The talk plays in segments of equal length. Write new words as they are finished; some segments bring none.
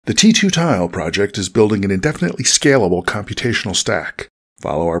The T2 Tile project is building an indefinitely scalable computational stack.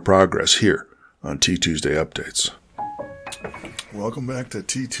 Follow our progress here on T2sday Updates. Welcome back to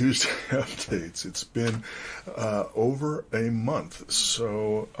T2sday Updates. It's been over a month.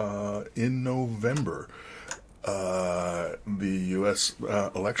 So in November, the U.S.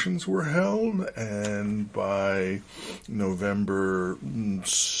 Elections were held, and by November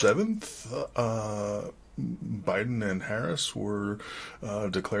 7th, Biden and Harris were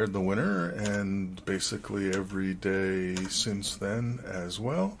declared the winner, and basically every day since then as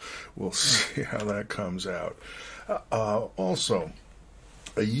well. We'll see how that comes out. Also,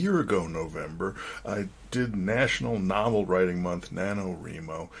 a year ago, November, I did National Novel Writing Month,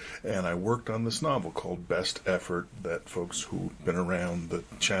 NaNoWriMo, and I worked on this novel called Best Effort that folks who've been around the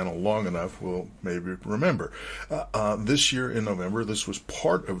channel long enough will maybe remember. This year in November, this was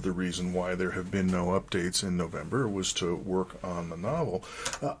part of the reason why there have been no updates in November, was to work on the novel.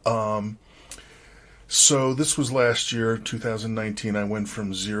 So this was last year, 2019. I went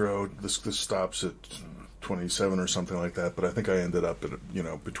from zero. This stops at 27 or something like that, but I think I ended up at,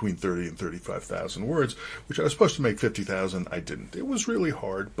 between 30 and 35,000 words, which I was supposed to make 50,000. I didn't. It was really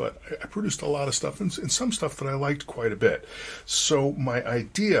hard, but I produced a lot of stuff, and some stuff that I liked quite a bit. So my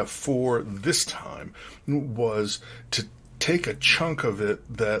idea for this time was to take a chunk of it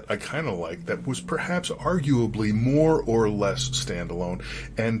that I kind of liked, that was perhaps arguably more or less standalone,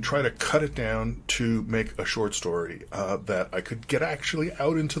 and try to cut it down to make a short story that I could get actually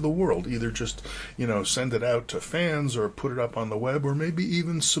out into the world, either just, send it out to fans or put it up on the web, or maybe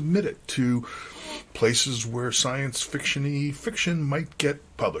even submit it to places where science fiction might get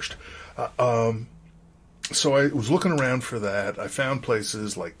published. So I was looking around for that. I found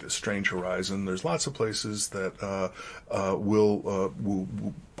places like this Strange Horizon. There's lots of places that will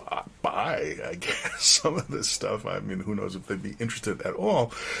buy, I guess, some of this stuff. I mean, who knows if they'd be interested at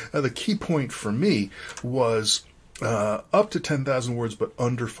all. The key point for me was up to 10,000 words, but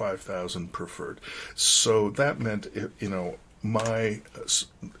under 5,000 preferred. So that meant, this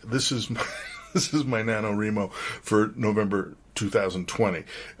is my NaNoWriMo for November 2020,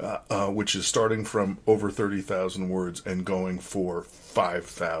 which is starting from over 30,000 words and going for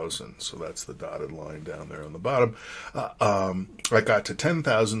 5,000. So that's the dotted line down there on the bottom. I got to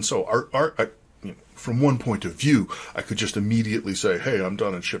 10,000. So from one point of view, I could just immediately say, hey, I'm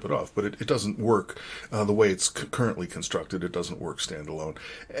done, and ship it off. But it doesn't work the way it's currently constructed. It doesn't work standalone.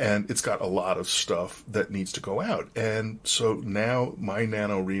 And it's got a lot of stuff that needs to go out. And so now my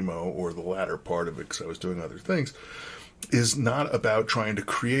NaNoWriMo, or the latter part of it, because I was doing other things, is not about trying to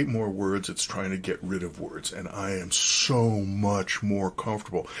create more words. It's trying to get rid of words. And I am so much more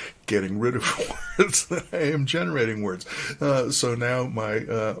comfortable getting rid of words than I am generating words. So now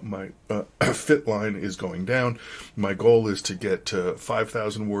my fit line is going down. My goal is to get to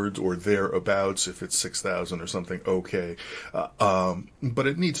 5,000 words or thereabouts. If it's 6,000 or something, okay. But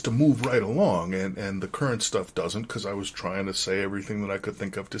it needs to move right along, and the current stuff doesn't, because I was trying to say everything that I could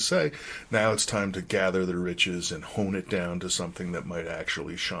think of to say. Now it's time to gather the riches and hone it down to something that might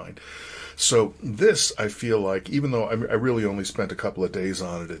actually shine. So this, I feel like, even though I really only spent a couple of days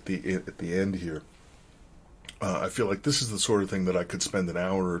on it at the end here, I feel like this is the sort of thing that I could spend an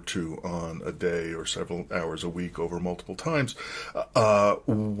hour or two on a day, or several hours a week over multiple times,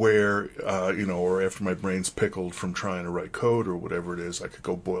 where, or after my brain's pickled from trying to write code or whatever it is, I could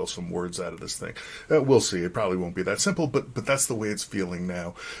go boil some words out of this thing. We'll see. It probably won't be that simple, but that's the way it's feeling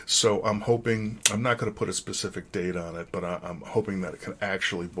now. So I'm hoping, I'm not going to put a specific date on it, but I'm hoping that it can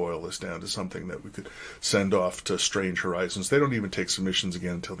actually boil this down to something that we could send off to Strange Horizons. They don't even take submissions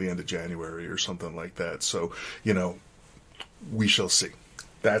again until the end of January or something like that. So, we shall see.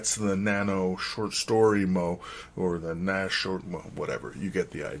 That's the Nano Short Story Mo, or the Nash Short Mo, whatever. You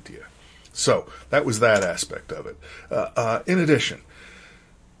get the idea. So that was that aspect of it. In addition,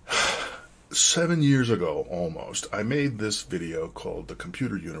 7 years ago, almost, I made this video called The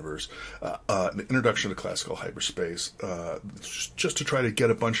Computer Universe, an introduction to classical hyperspace, just to try to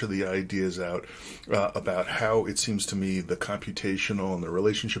get a bunch of the ideas out about how it seems to me the computational and the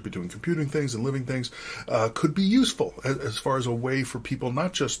relationship between computing things and living things could be useful as far as a way for people,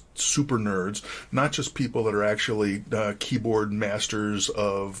 not just super nerds, not just people that are actually keyboard masters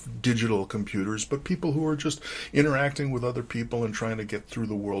of digital computers, but people who are just interacting with other people and trying to get through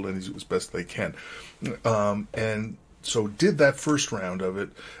the world as best they can. And So did that first round of it,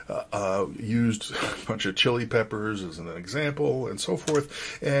 used a bunch of chili peppers as an example and so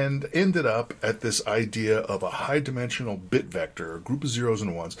forth, and ended up at this idea of a high-dimensional bit vector, a group of zeros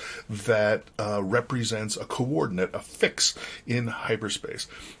and ones, that represents a coordinate, a fix in hyperspace.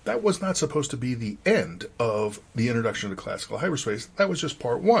 That was not supposed to be the end of the introduction to classical hyperspace. That was just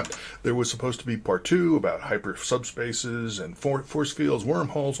part one. There was supposed to be part two about hyper subspaces and force fields,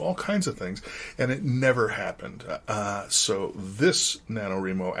 wormholes, all kinds of things, and it never happened. So this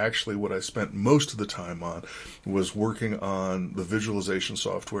NaNoWriMo, actually what I spent most of the time on was working on the visualization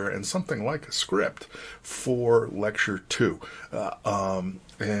software and something like a script for lecture 2.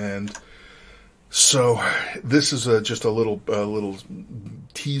 And so this is just a little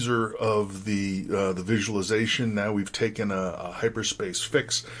teaser of the visualization. Now we've taken a hyperspace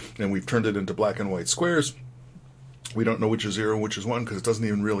fix and we've turned it into black and white squares. We don't know which is 0 and which is 1 because it doesn't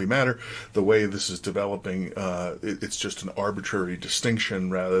even really matter. The way this is developing, it's just an arbitrary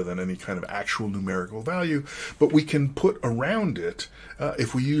distinction rather than any kind of actual numerical value. But we can put around it,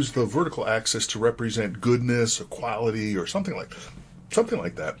 if we use the vertical axis to represent goodness, equality, or something like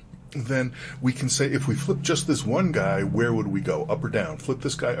that, then we can say, if we flip just this one guy, where would we go? Up or down? Flip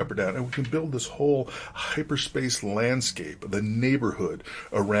this guy up or down? And we can build this whole hyperspace landscape, the neighborhood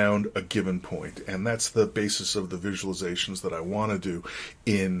around a given point. And that's the basis of the visualizations that I want to do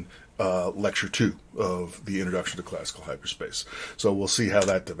in lecture 2 of the Introduction to Classical Hyperspace. So we'll see how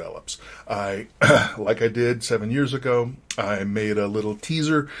that develops. Like I did 7 years ago, I made a little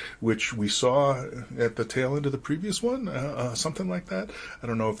teaser, which we saw at the tail end of the previous one, something like that. I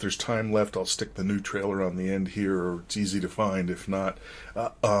don't know if there's time left. I'll stick the new trailer on the end here, or it's easy to find if not.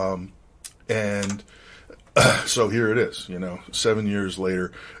 So here it is, 7 years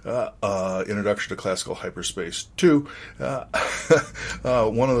later, Introduction to Classical Hyperspace 2.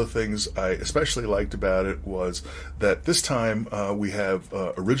 One of the things I especially liked about it was that this time we have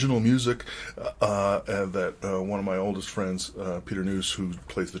original music that one of my oldest friends, Peter Noose, who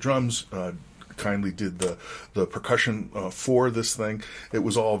plays the drums, kindly did the percussion for this thing. It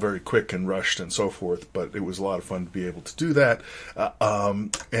was all very quick and rushed and so forth, but it was a lot of fun to be able to do that.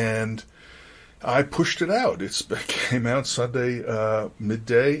 And I pushed it out. It came out Sunday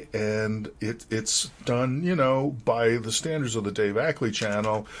midday, and it's done, by the standards of the Dave Ackley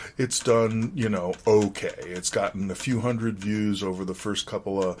channel, it's done, okay. It's gotten a few hundred views over the first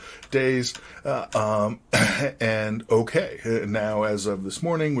couple of days, and okay. Now, as of this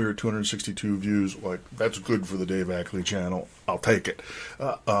morning, we were 262 views. Like, that's good for the Dave Ackley channel. I'll take it.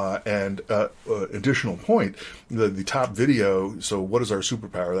 Additional point, the top video, so what is our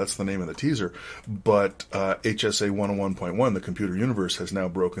superpower? That's the name of the teaser. But HSA 101.1, the computer universe, has now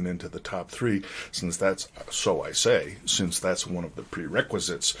broken into the top 3, since that's one of the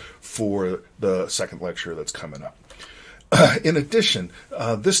prerequisites for the second lecture that's coming up. In addition,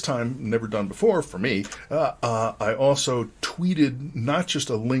 this time, never done before for me, I also tweeted not just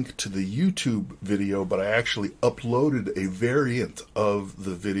a link to the YouTube video, but I actually uploaded a variant of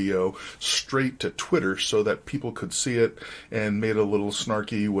the video straight to Twitter so that people could see it, and made a little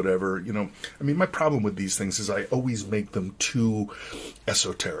snarky whatever. My problem with these things is I always make them too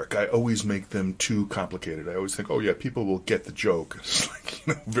esoteric. I always make them too complicated. I always think, oh yeah, people will get the joke. It's like,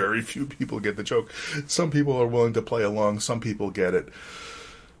 very few people get the joke. Some people are willing to play along. Some people get it.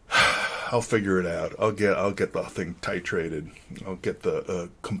 I'll figure it out. I'll get the thing titrated. I'll get the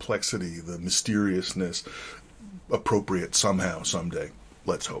complexity, the mysteriousness appropriate somehow, someday.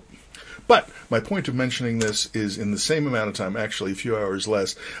 Let's hope. But my point of mentioning this is, in the same amount of time, actually a few hours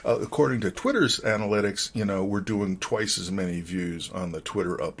less, according to Twitter's analytics, we're doing twice as many views on the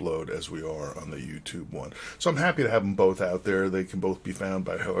Twitter upload as we are on the YouTube one. So I'm happy to have them both out there. They can both be found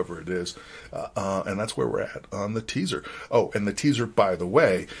by however it is. And that's where we're at on the teaser. Oh, and the teaser, by the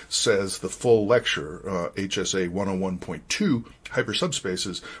way, says the full lecture, HSA 101.2,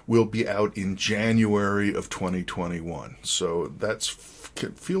 Hypersubspaces, will be out in January of 2021. So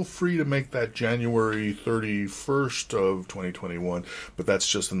feel free to make that January 31st of 2021, but that's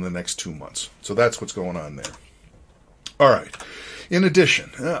just in the next 2 months. So that's what's going on there. All right. In addition,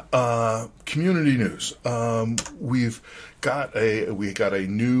 community news. We got a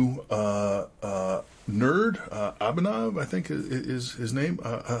new nerd, Abhinav, I think is his name.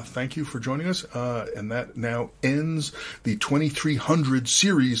 Thank you for joining us. And that now ends the 2300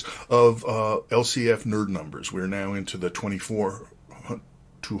 series of LCF nerd numbers. We're now into the 200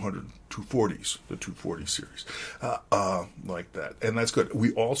 240s, the 240 series, like that. And that's good.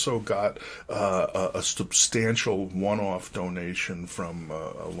 We also got a substantial one-off donation from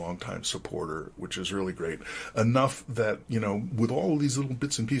a longtime supporter, which is really great. Enough that, with all of these little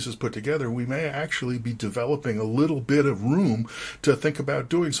bits and pieces put together, we may actually be developing a little bit of room to think about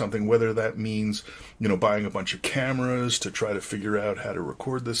doing something, whether that means, buying a bunch of cameras to try to figure out how to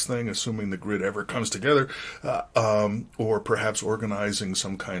record this thing, assuming the grid ever comes together, or perhaps organizing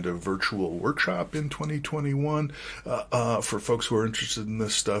some kind of virtual workshop in 2021 for folks who are interested in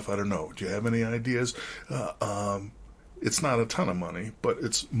this stuff. I don't know. Do you have any ideas? It's not a ton of money, but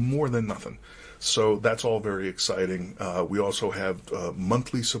it's more than nothing. So that's all very exciting. We also have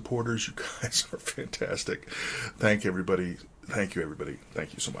monthly supporters. You guys are fantastic. Thank you, everybody. Thank you, everybody.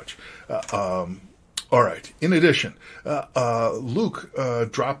 Thank you so much. All right. In addition, Luke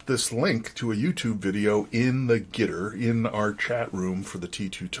dropped this link to a YouTube video in the Gitter, in our chat room for the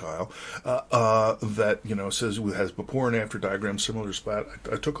T2 tile, that, says it has before and after diagrams similar to Splat.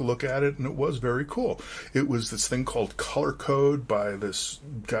 I took a look at it, and it was very cool. It was this thing called Color Code by this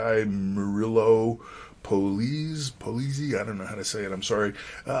guy, Murillo Polizzi, I don't know how to say it, I'm sorry,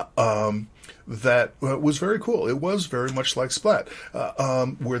 that was very cool. It was very much like Splat,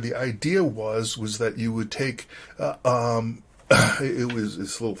 where the idea was that you would take, it was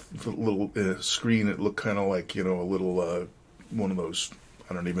this little screen. It looked kind of like, a little, one of those,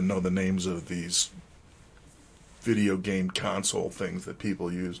 I don't even know the names of these video game console things that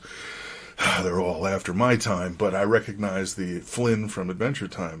people use. They're all after my time, but I recognize the Flynn from Adventure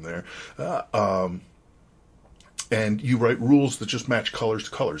Time there. And you write rules that just match colors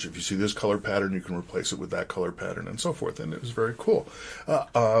to colors. If you see this color pattern, you can replace it with that color pattern, and so forth. And it was very cool.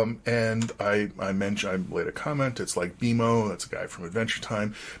 And I laid a comment. It's like BMO, that's a guy from Adventure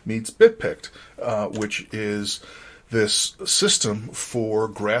Time, meets BitPicked, which is this system for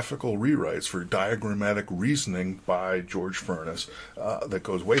graphical rewrites, for diagrammatic reasoning by George Furness, that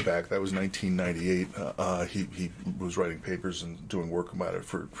goes way back. That was 1998. He was writing papers and doing work about it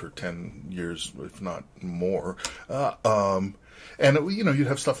for 10 years, if not more. And you'd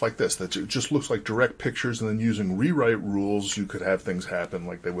have stuff like this that just looks like direct pictures, and then using rewrite rules, you could have things happen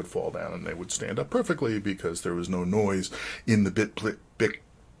like they would fall down and they would stand up perfectly because there was no noise in the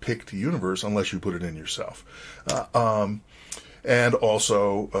picked universe unless you put it in yourself. And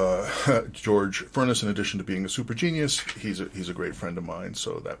also, George Furness, in addition to being a super genius, he's a great friend of mine,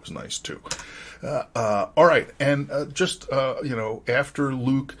 so that was nice too. All right, and after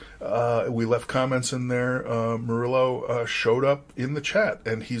Luke, we left comments in there. Murillo showed up in the chat,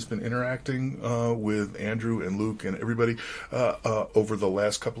 and he's been interacting with Andrew and Luke and everybody over the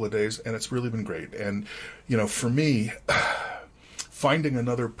last couple of days, and it's really been great. And for me, finding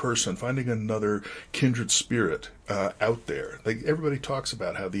another person, finding another kindred spirit out there. Like, everybody talks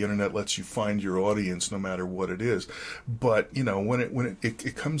about how the internet lets you find your audience no matter what it is. But, when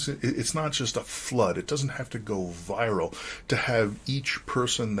it comes, it's not just a flood. It doesn't have to go viral to have each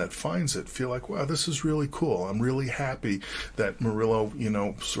person that finds it feel like, wow, this is really cool. I'm really happy that Murillo,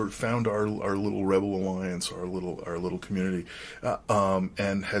 sort of found our little Rebel Alliance, our little community,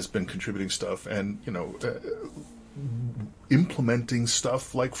 and has been contributing stuff and, implementing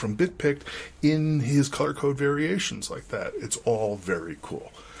stuff like from BitPicked in his color code variations like that. It's all very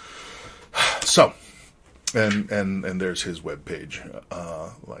cool. So, and there's his webpage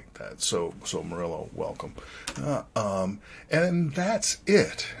like that. So Murillo, welcome. And that's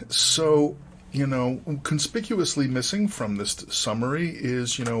it. So, conspicuously missing from this summary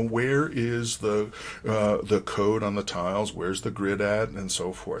is, where is the code on the tiles? Where's the grid at? And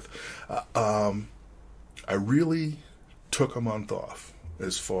so forth. I really took a month off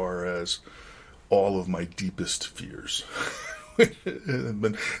as far as all of my deepest fears. Have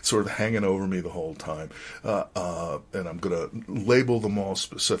been sort of hanging over me the whole time. And I'm going to label them all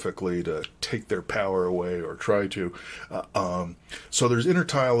specifically to take their power away, or try to. So there's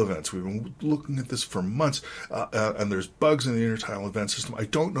intertile events. We've been looking at this for months, and there's bugs in the intertile event system. I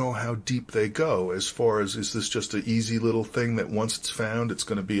don't know how deep they go as far as, is this just an easy little thing that once it's found, it's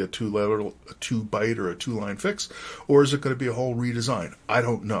going to be a 2-byte or a 2-line fix, or is it going to be a whole redesign? I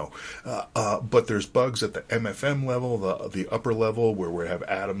don't know. But there's bugs at the MFM level, the upper level, where we have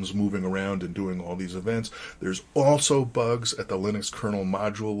atoms moving around and doing all these events. There's also bugs at the Linux kernel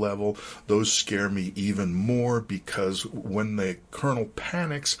module level. Those scare me even more, because when the kernel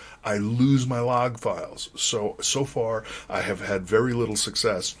panics, I lose my log files. So far, I have had very little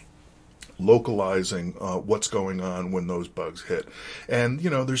success localizing what's going on when those bugs hit. And,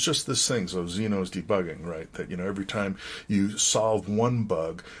 there's just this thing, so Xeno's debugging, right? That, every time you solve one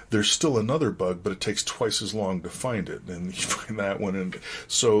bug, there's still another bug, but it takes twice as long to find it. And you find that one. And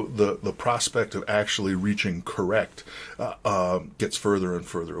so the prospect of actually reaching correct gets further and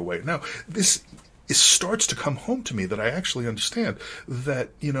further away. Now, it starts to come home to me that I actually understand that,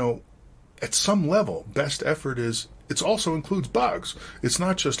 at some level, best effort it also includes bugs. It's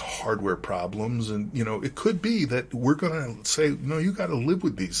not just hardware problems. And, it could be that we're going to say, no, you got to live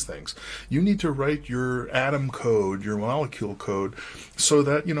with these things. You need to write your atom code, your molecule code, so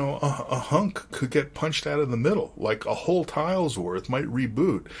that, a hunk could get punched out of the middle, like a whole tile's worth might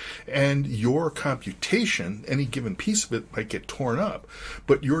reboot. And your computation, any given piece of it might get torn up.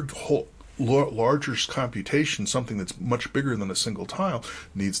 But your whole larger computation, something that's much bigger than a single tile,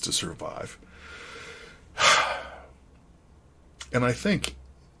 needs to survive. And I think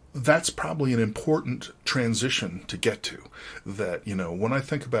that's probably an important transition to get to. That, when I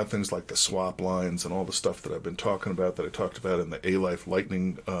think about things like the swap lines and all the stuff that I've been talking about, that I talked about in the A-Life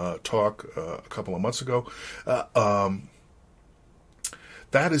Lightning talk a couple of months ago,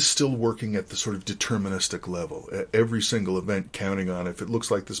 that is still working at the sort of deterministic level. At every single event, counting on if it looks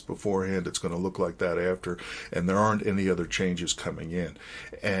like this beforehand, it's going to look like that after, and there aren't any other changes coming in.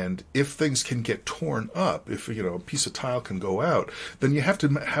 And if things can get torn up, if a piece of tile can go out, then you have to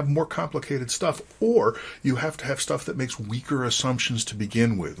have more complicated stuff, or you have to have stuff that makes weaker assumptions to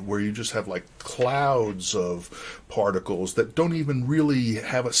begin with, where you just have like clouds of particles that don't even really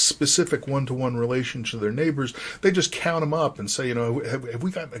have a specific one-to-one relation to their neighbors. They just count them up and say, have we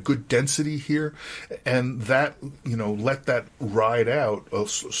got a good density here? And that, let that ride out a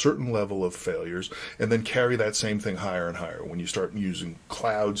certain level of failures, and then carry that same thing higher and higher. When you start using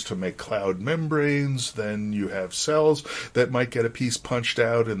clouds to make cloud membranes, then you have cells that might get a piece punched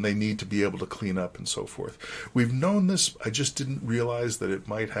out and they need to be able to clean up and so forth. We've known this. I just didn't realize that it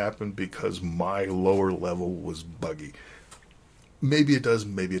might happen because my lower level was buggy. Maybe it does,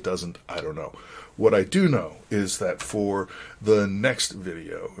 maybe it doesn't, I don't know. What I do know is that for the next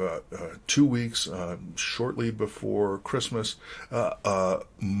video, 2 weeks shortly before Christmas,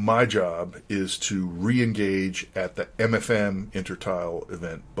 my job is to re-engage at the MFM intertile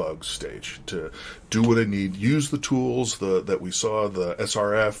event bug stage, to do what I need, use the tools that we saw, the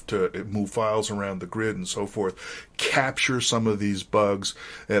SRF, to move files around the grid and so forth, capture some of these bugs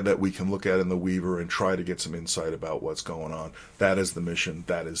that we can look at in the Weaver and try to get some insight about what's going on. That is the mission.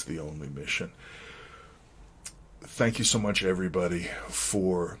 That is the only mission. Thank you so much, everybody,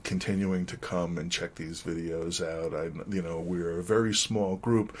 for continuing to come and check these videos out. We're a very small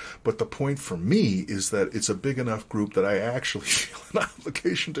group, but the point for me is that it's a big enough group that I actually feel an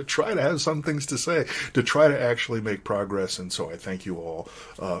obligation to try to have some things to say, to try to actually make progress. And so I thank you all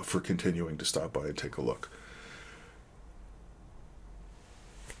for continuing to stop by and take a look.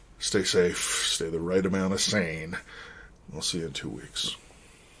 Stay safe, stay the right amount of sane. I'll see you in 2 weeks.